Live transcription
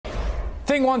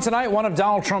Thing one tonight, one of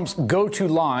Donald Trump's go-to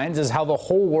lines is how the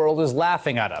whole world is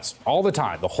laughing at us. All the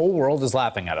time, the whole world is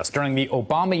laughing at us. During the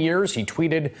Obama years, he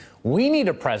tweeted, "We need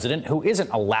a president who isn't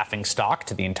a laughingstock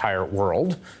to the entire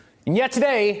world." And yet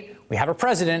today, we have a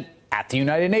president at the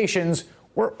United Nations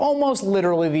where almost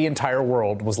literally the entire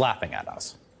world was laughing at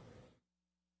us.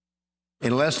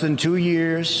 In less than 2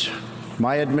 years,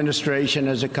 my administration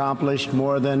has accomplished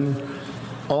more than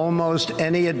almost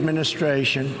any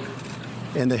administration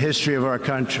in the history of our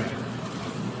country.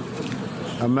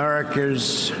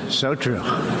 America's so true.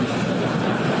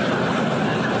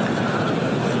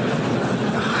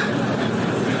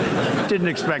 Didn't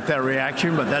expect that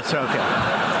reaction, but that's okay.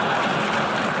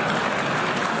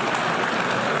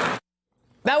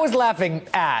 That was laughing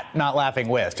at, not laughing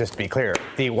with, just to be clear.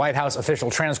 The White House official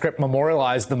transcript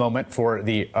memorialized the moment for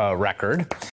the record.